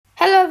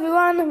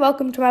everyone,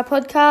 welcome to my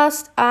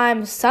podcast.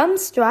 I'm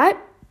Sunstripe.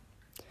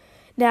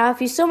 Now,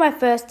 if you saw my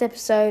first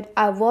episode,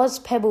 I was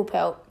Pebble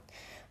Pelt,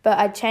 but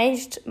I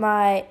changed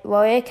my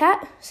warrior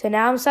cat, so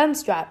now I'm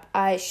Sunstripe.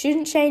 I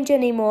shouldn't change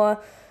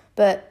anymore,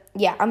 but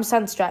yeah, I'm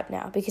Sunstripe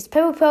now, because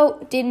Pebble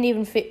Pelt didn't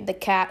even fit the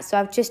cat, so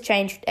I've just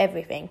changed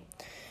everything.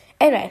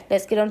 Anyway,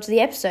 let's get on to the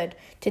episode.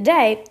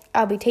 Today,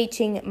 I'll be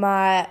teaching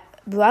my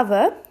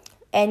brother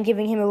and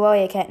giving him a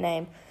warrior cat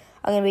name.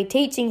 I'm going to be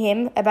teaching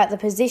him about the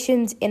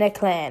positions in a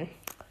clan.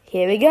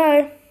 Here we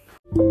go.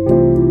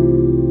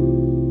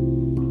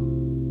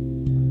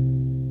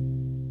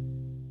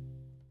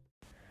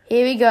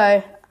 Here we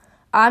go.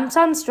 I'm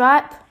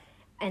Sunstripe.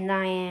 And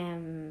I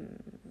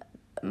am...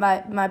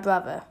 My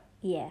brother.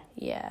 Yeah.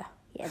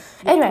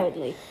 Anyway,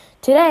 totally.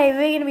 Today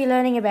we're going to be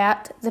learning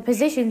about the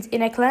positions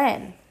in a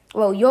clan.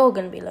 Well, you're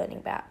going to be learning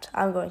about.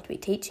 I'm going to be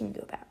teaching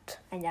you about.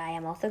 And I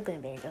am also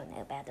going to be learning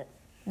about it.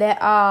 There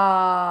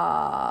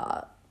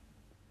are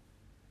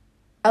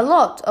a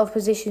lot of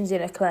positions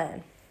in a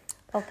clan.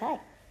 Okay.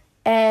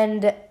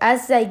 And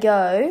as they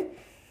go,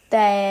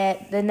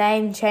 the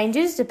name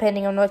changes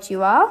depending on what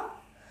you are.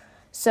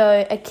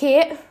 So a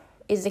kit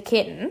is a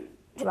kitten,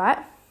 right?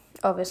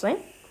 Obviously.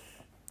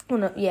 Well,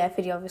 not, yeah,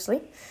 pretty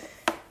obviously.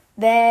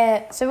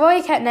 So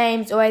warrior cat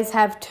names always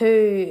have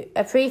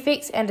a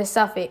prefix and a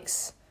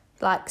suffix,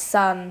 like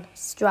sun,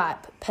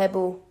 stripe,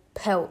 pebble,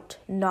 pelt,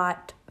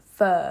 knight,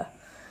 fur.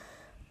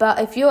 But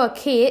if you're a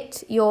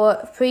kit,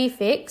 your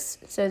prefix,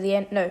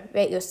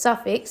 your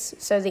suffix,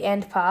 so the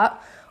end part,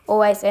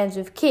 always ends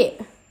with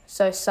kit.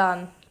 So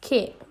sun,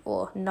 kit,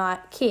 or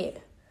knight,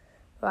 kit,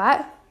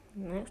 right?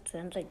 Makes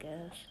sense, I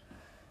guess.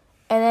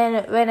 And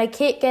then when a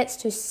kit gets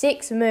to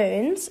 6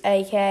 moons,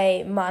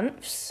 aka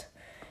months,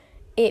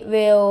 it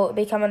will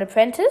become an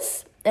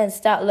apprentice and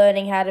start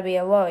learning how to be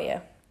a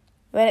warrior.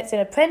 When it's an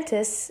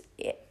apprentice,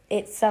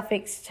 its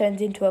suffix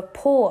turns into a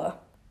paw.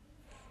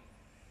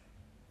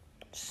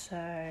 So,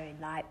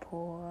 light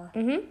paw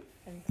Mm-hmm.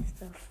 and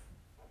stuff.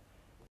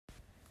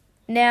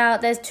 Now,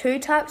 there's 2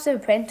 types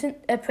of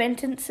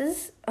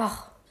apprentices.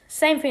 Oh,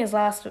 same thing as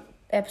last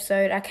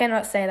episode. I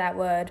cannot say that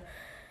word.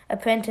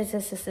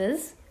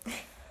 Apprentices.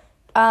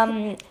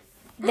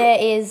 There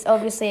is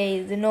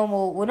obviously the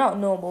normal, well, not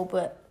normal,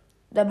 but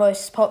the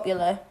most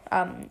popular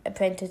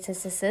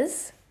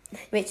apprentices,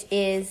 which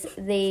is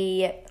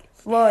the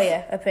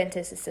warrior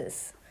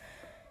apprentices.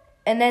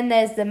 And then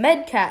there's the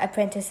medcat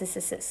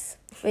apprentices,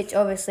 which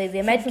obviously the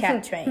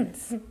medcat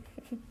trains.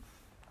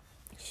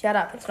 Shut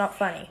up, it's not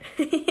funny.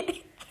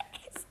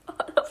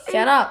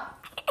 Shut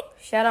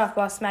up,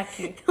 I'll smack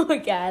you.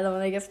 Okay, I don't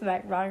want to get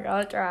smacked wrong.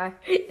 I'll try.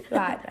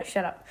 Right, no,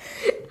 shut up.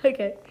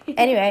 Okay.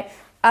 Anyway,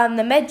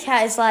 the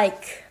medcat is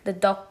like the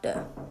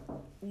doctor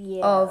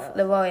of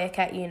the warrior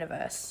cat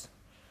universe.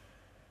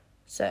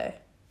 So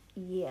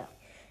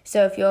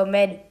if you're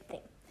med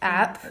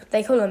app,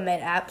 they call them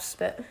med apps,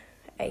 but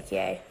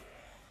aka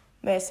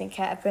medicine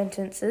cat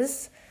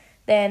apprentices,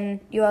 then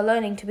you are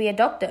learning to be a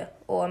doctor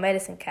or a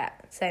medicine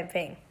cat, same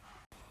thing.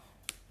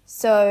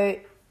 So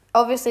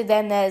obviously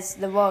then there's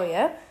the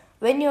warrior.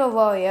 When you're a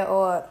warrior,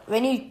 or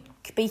when you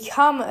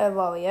become a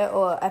warrior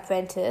or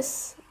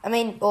apprentice,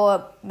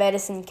 or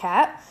medicine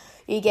cat,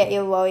 you get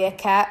your warrior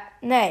cat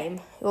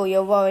name, or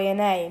your warrior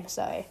name,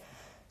 sorry.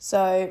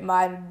 So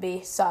mine would be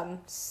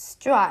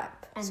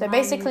Sunstripe. And so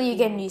basically you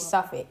get a new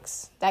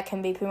suffix. That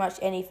can be pretty much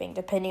anything,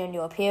 depending on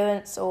your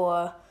appearance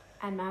or...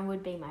 And mine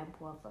would be my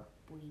brother.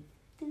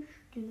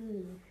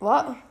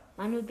 What?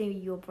 Mine would be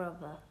your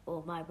brother,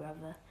 or my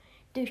brother.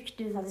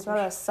 That's not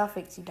a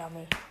suffix, you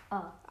dummy.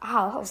 Oh.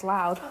 Ow, that was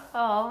loud.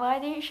 Oh, why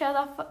didn't you shut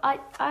up?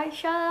 I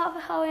shut up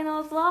when I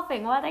was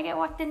laughing. Why'd I get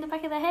whacked in the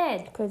back of the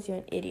head? Because you're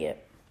an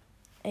idiot.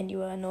 And you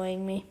were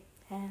annoying me.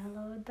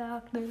 Hello,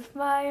 darkness,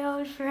 my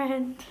old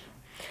friend.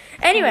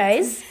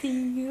 Anyways, See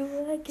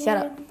you again. shut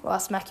up or I'll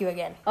smack you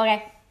again.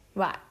 Okay.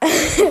 Right.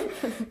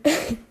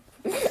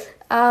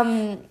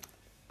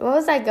 What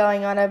was I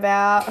going on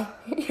about?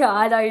 Yeah,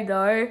 I don't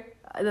know.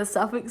 The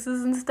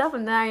suffixes and stuff,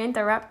 and then I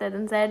interrupted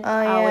and said, Oh,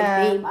 I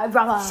yeah. would be my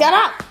brother. Shut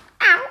up!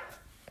 Ow!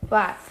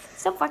 Right.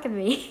 Stop fucking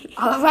me.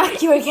 I'll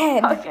whack you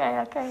again.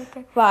 Okay.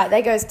 Right,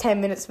 there goes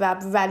 10 minutes of our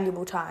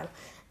valuable time.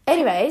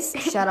 Anyways,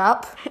 shut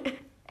up.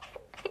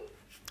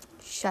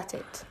 Shut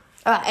it.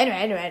 Alright,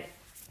 anyway.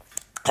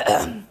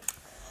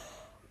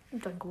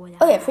 Drink water.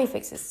 Oh yeah,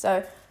 prefixes.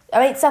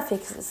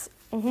 Suffixes.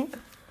 Mm-hmm.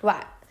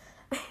 Right.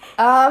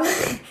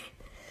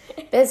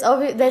 There's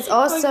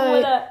also...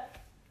 Drink water.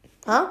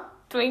 Huh?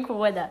 Drink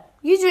water.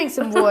 You drink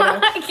some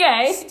water.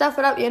 Okay. Stuff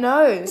it up your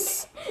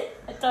nose.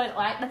 I don't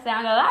like the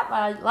sound of that, but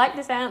I like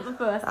the sound of the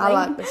first thing. I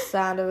like the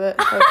sound of it.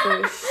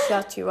 Hopefully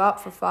shut you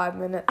up for 5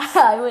 minutes.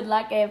 I would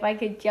like it if I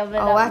could jump it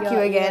I'll up whack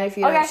your you again ear. if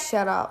you don't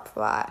shut up.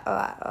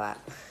 Right.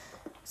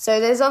 So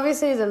there's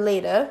obviously the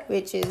leader,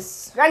 which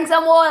is... Drink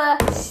some water.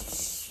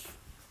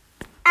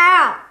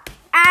 Ow.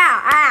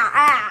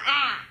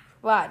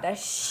 Right, now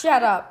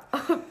shut up.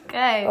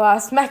 Okay. Or I'll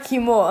smack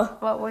you more.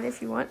 What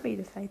if you want me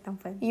to say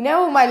something? You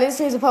know all my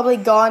listeners are probably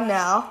gone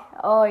now.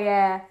 Oh,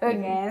 yeah.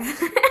 Okay.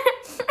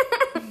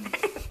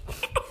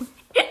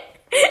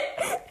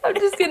 I'm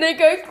just And they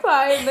go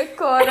cry in the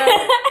corner.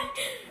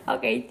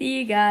 Okay, see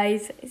you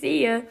guys.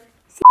 See ya.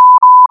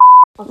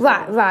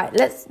 Right.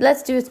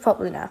 Let's do this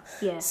properly now.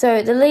 Yeah.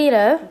 So the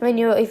leader,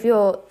 if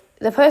you're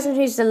the person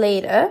who's the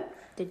leader,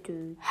 The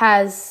dude.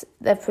 has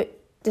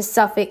the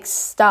suffix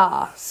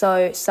star.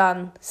 So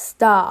sun,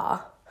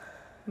 star,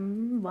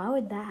 Why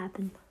would that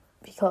happen?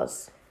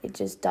 because it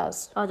just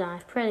does. Hold on,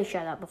 I probably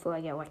shut up before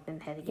I get whacked in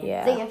the head again.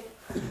 Yeah. See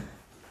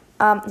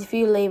ya. If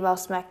you leave, I'll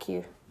smack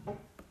you.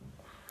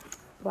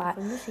 Right.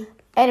 From the seat.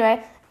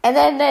 Anyway, and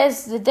then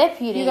there's the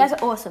deputy. You guys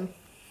are awesome.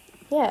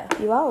 Yeah,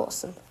 you are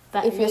awesome.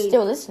 But If you're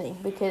still listening,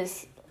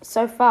 because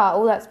so far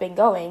all that's been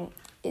going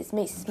is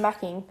me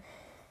smacking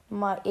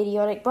my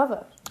idiotic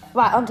brother.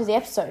 Right, onto the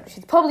episode, which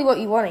is probably what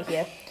you want to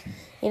hear.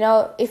 You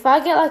know, if I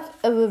get like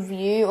a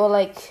review or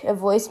like a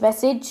voice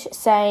message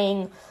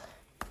saying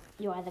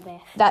You are the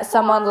best. that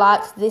someone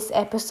liked this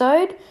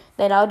episode,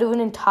 then I'll do an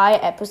entire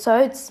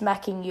episode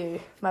smacking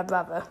you, my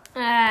brother,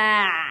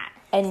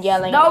 and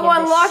yelling at No him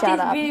one to liked shut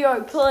this up.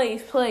 video,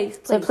 please.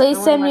 So please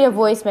send me a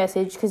voice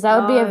message, because that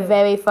would be a No.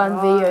 very fun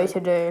No. video to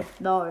do.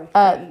 No.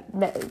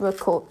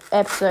 Record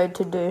episode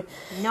to do.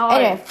 No.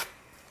 Anyway,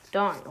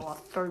 Don't. Or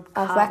through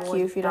I'll whack cardboard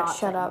you if you don't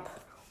shut darts up.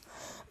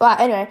 Right,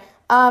 anyway,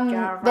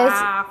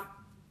 at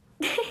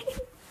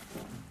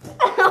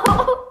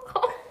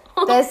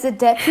there's the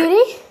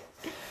deputy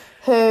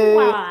who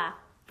Wow.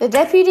 the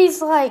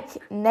deputy's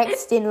like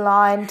next in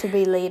line to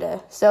be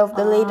leader. So if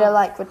the leader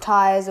like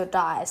retires or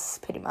dies,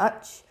 pretty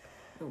much.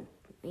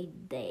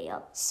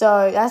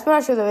 So that's pretty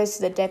much all there is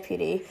to the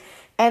deputy.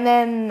 And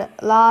then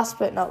last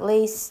but not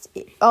least,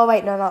 not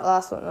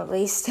last but not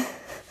least,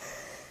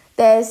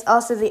 there's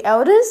also the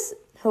elders,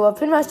 who are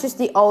pretty much just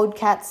the old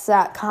cats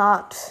that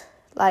can't,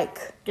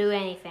 Do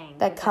anything.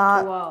 That They're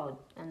can't- too old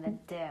and they're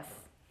deaf.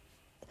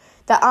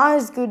 that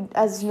aren't as good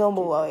as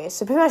normal warriors.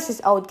 So pretty much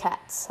just old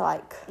cats,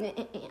 I'm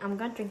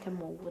gonna drink some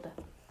more water.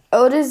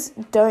 Elders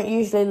don't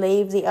usually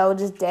leave the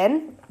elders'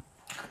 den.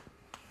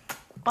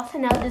 What's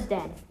an elder's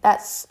den?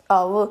 That's,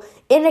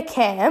 in a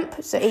camp,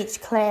 so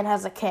each clan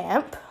has a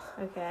camp,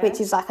 Okay. which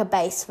is like a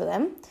base for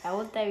them. How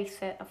would they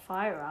set a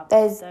fire up?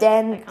 There's They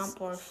dens. can't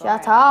pour a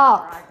Shut fire on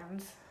up.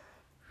 dragons.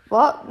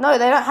 What? No,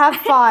 they don't have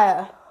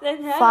fire.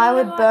 Then how Fire do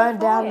they would light burn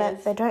the down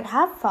fires? They don't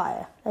have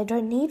fire. They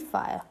don't need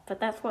fire. But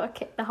that's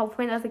what the whole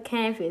point of the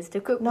camp is, to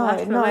cook No,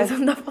 marshmallows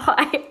on the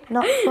fire.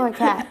 Not for a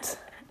cat.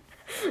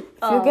 If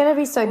Oh, you're gonna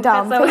be so well,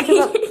 dumb, that's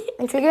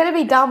if you're gonna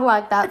be dumb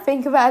like that,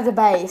 think of it as a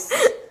base,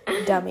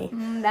 dummy.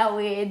 That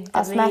weird.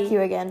 I'll smack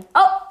you again.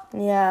 Oh!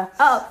 Yeah.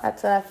 Oh!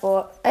 That's what I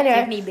thought. Give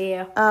Anyway, me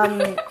beer. I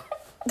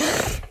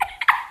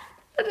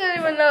don't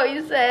even know what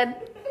you said.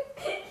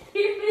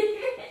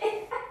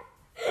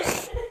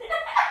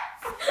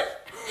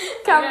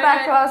 Come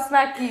back or I'll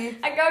smack you.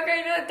 I gotta go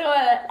to the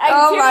toilet.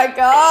 Oh my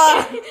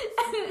god.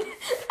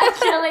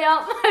 Actually,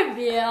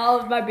 I'll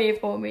have my beer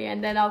for me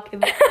and then I'll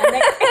give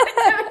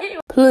it.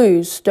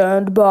 Please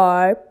stand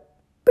by.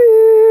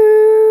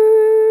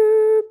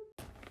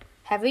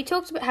 Have I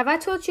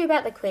talked to you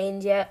about the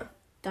queens yet?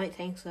 Don't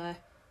think so.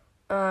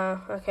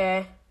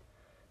 Okay.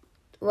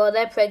 Well,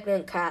 they're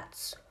pregnant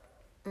cats.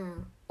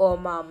 Or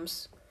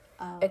mums.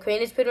 Oh. A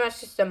queen is pretty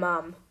much just a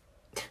mum.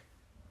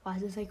 Why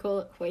does they call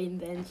it queen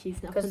then?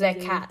 She's not. Because they're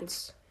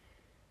cats.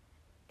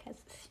 Cats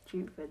are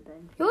stupid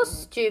then. You're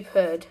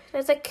stupid.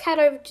 There's a cat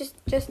over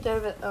just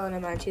over. Oh no,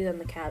 man, she's on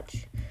the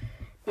couch.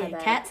 My Yeah,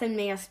 bad. cats and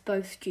me are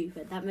both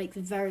stupid. That makes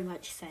very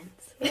much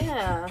sense.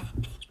 Yeah.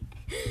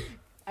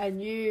 And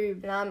you.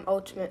 And I'm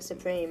ultimate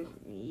supreme.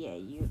 Yeah,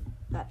 you.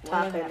 That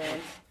Taco whatever that man.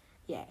 means.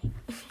 Yeah.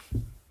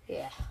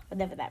 Yeah.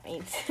 Whatever that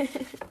means.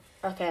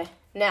 Okay.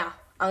 Now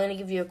I'm gonna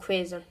give you a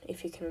quiz on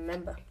if you can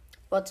remember.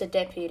 What's a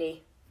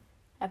deputy?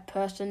 A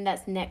person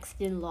that's next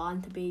in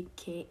line to be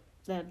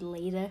the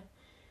leader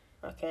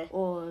Okay.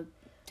 or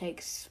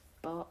takes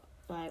spot.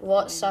 Like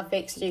What when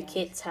suffix he do goes.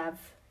 kits have?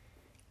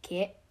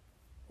 Kit.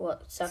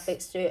 What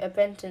suffix do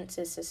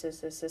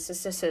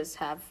apprentices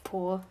have?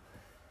 Poor.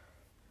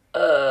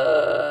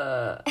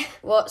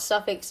 What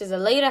suffix does a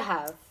leader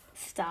have?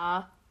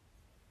 Star.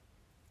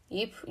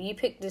 You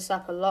picked this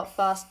up a lot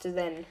faster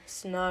than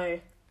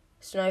Snowfur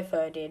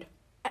did.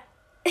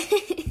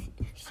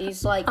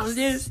 She's like, I'm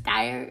just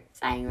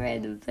saying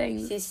random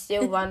things. she's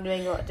still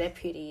wondering what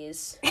deputy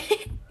is.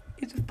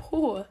 It's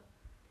poor.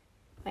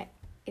 Wait,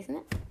 isn't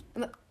it?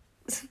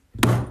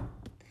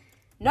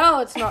 No,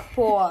 it's not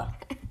poor.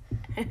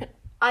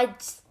 I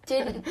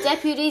didn't.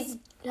 Deputies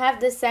have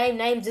the same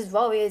names as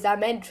warriors. I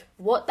meant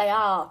what they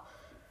are,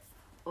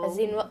 as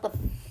in what the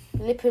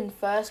flippin'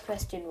 first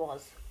question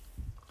was.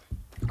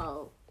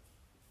 Oh.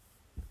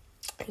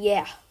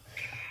 Yeah.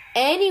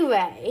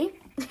 Anyway,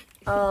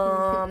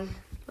 What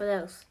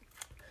else?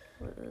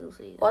 What else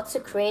is what's a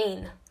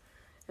queen?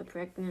 a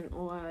pregnant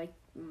or a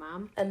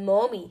mum? A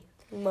mommy.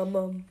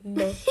 Mum.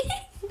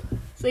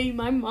 See,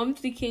 my mum's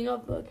the queen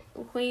of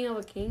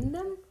a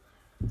kingdom.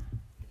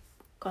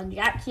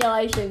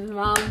 Congratulations,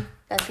 mum.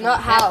 That's not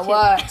how it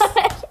works.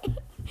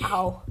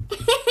 Ow.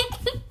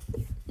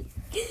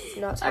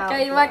 Not how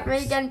Okay, it like me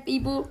works. again,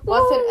 people.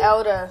 What's an Woo!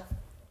 elder?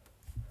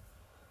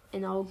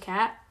 An old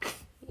cat.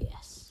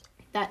 Yes.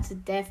 That's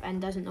deaf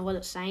and doesn't know what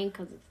it's saying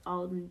because it's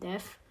old and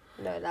deaf.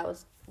 No,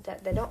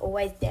 they're not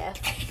always deaf.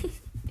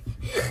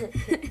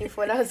 You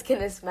thought I was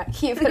gonna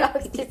smack you, but I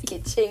was just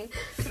kidding.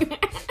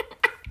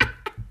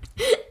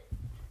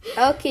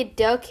 Okie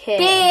dokie.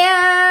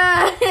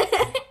 Beer!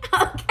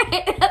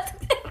 Okay, that's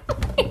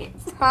definitely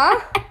Huh?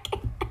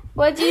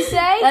 What'd you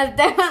say? That's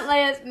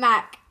definitely a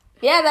smack.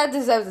 Yeah, that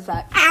deserves a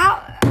smack.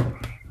 Ow!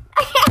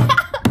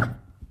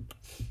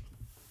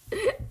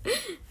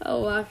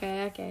 Oh,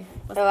 okay.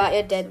 Alright,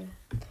 you're dead.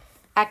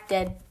 Act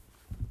dead.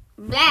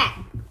 Blah!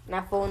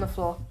 Now fall on the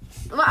floor.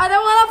 Well, I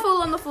don't want to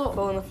fall on the floor.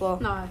 Fall on the floor.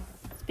 No.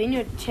 Spin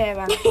your chair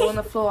around. Fall on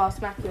the floor. I'll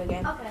smack you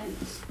again. Okay.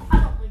 I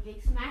don't want to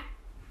get smacked.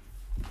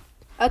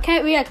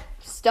 Okay, Ria,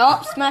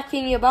 stop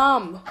smacking your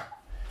bum.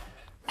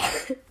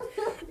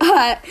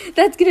 Alright,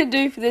 that's gonna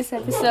do for this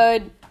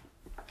episode.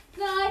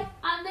 No,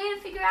 I need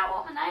to figure out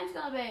what my name's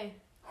going to be.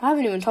 I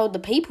haven't even told the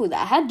people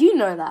that. How do you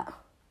know that?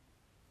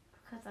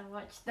 Because I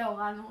watched the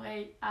one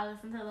where, I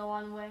listened to the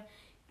one where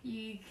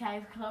you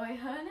gave Chloe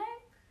her name.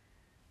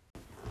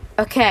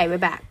 Okay, we're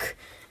back.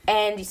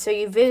 And so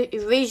you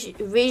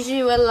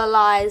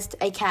visualized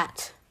a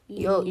cat.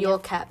 Your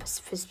cat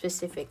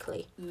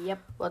specifically. Yep.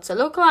 What's it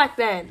look like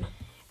then?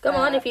 Come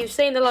on, if you've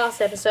seen the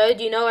last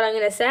episode, you know what I'm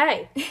going to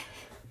say.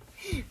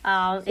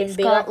 It's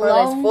be got like one of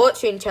those long...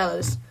 fortune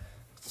tellers.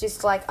 It's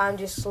just like, I'm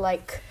just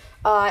like,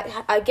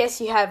 I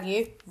guess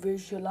you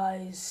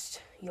visualized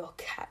your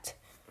cat.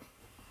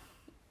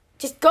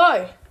 Just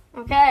go.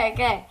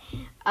 Okay.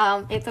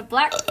 It's a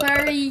black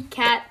furry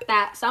cat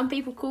that some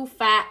people call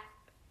fat,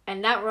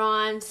 and that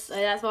rhymes, so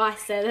that's why I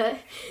said it.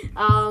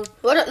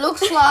 What it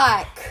looks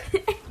like.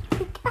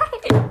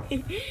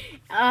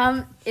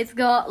 It's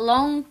got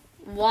long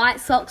white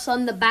socks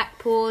on the back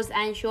paws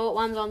and short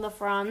ones on the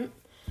front.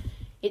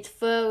 It's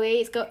furry.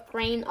 It's got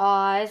green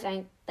eyes,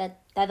 and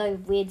they're those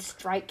weird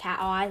straight cat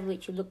eyes,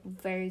 which look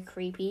very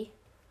creepy.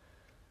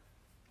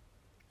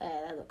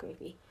 They look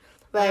creepy.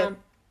 Wait.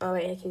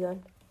 Keep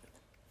going.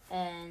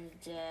 And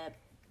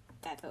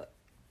that's it.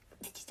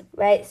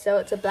 Wait, so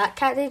it's a black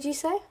cat, did you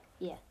say?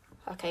 Yeah.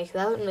 Okay, because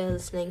I wasn't really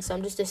listening, so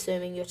I'm just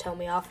assuming you'll tell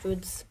me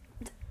afterwards.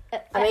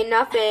 I mean,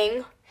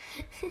 nothing.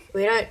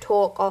 We don't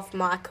talk off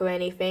mic or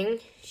anything.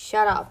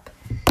 Shut up.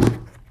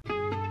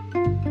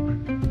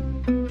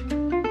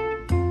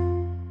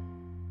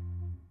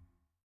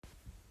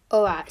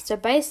 Alright, so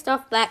based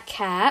off that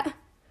cat,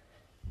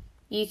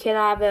 you can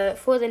either,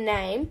 for the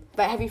name,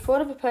 but have you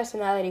thought of a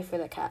personality for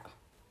the cat?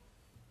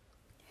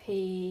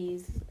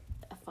 He's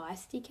a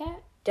feisty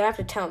cat. Don't have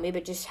to tell me,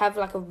 but just have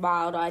like a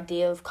wild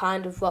idea of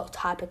kind of what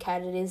type of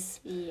cat it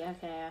is. Yeah,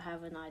 okay, I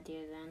have an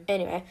idea then.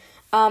 Anyway,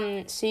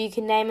 so you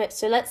can name it.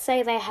 So let's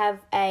say they have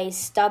a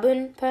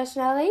stubborn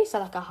personality, so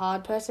like a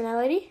hard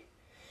personality.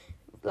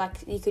 Like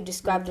you could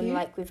describe them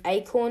like with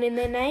acorn in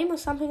their name or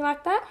something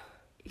like that.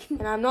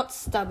 And I'm not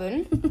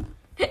stubborn.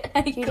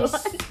 Acorn.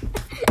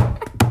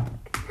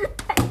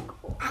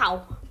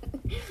 Ow.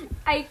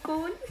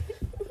 Acorn.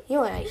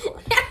 You're an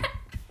acorn.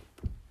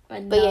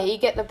 But yeah, you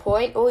get the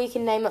point. Or you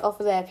can name it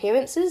off of their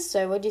appearances.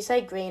 So would you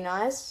say green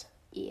eyes?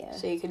 Yeah.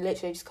 So you could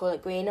literally just call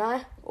it green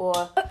eye.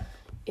 Or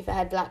if it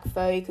had black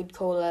fur, you could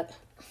call it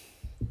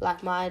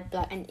like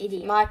an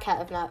idiot. My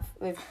cat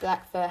with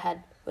black fur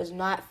was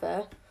night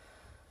fur.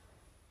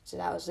 So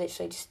that was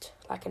literally just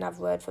like another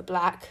word for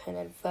black and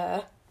then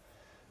fur.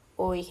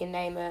 Or you can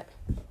name it,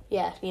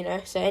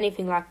 so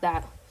anything like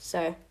that.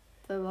 So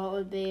what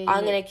would be?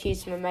 I'm going to cue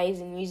some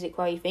amazing music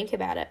while you think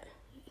about it.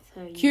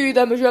 So Cue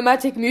the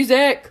dramatic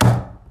music!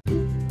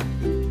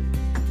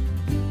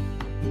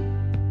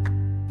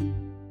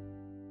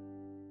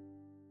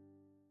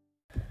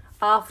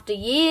 After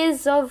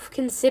years of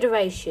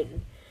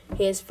consideration,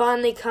 he has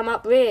finally come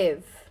up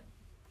with...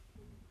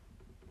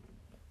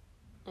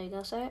 Are you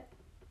going to say it?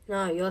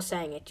 No, you're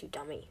saying it, you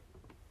dummy.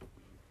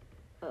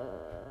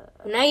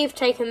 Now you've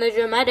taken the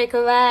dramatic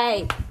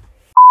away.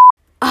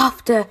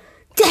 After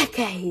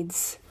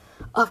decades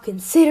of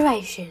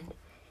consideration,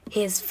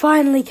 he has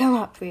finally come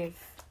up with...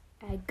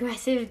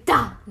 Aggressive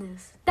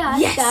darkness.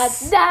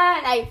 Yes!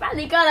 I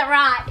finally got it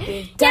right.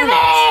 We've done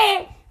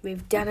it.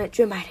 We've done it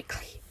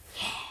dramatically.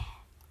 Yeah.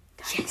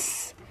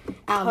 Yes.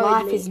 Our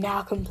life is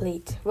now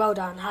complete. Well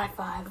done. High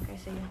five. Okay,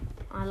 so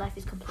my life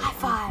is complete. High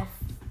five.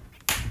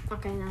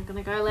 Okay, now I'm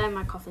going to go land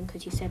my coffin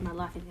because you said my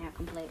life is now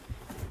complete.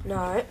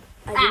 No,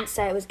 I didn't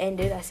say it was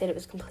ended. I said it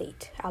was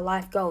complete. Our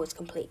life goal is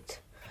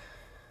complete.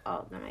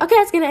 Oh, no. Okay,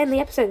 that's going to end the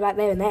episode right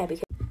there and there.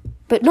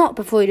 But not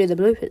before we do the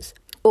bloopers.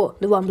 Or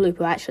the one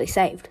blooper I actually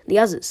saved. The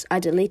others I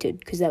deleted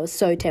because they were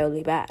so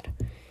terribly bad.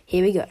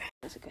 Here we go.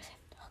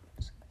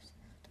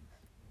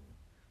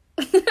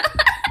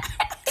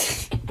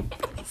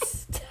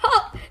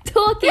 Stop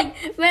talking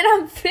when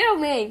I'm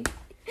filming.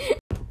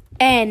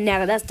 And now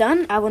that that's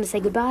done, I want to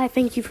say goodbye.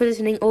 Thank you for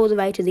listening all the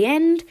way to the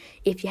end,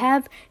 if you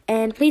have.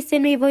 And please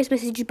send me a voice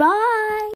message. Bye.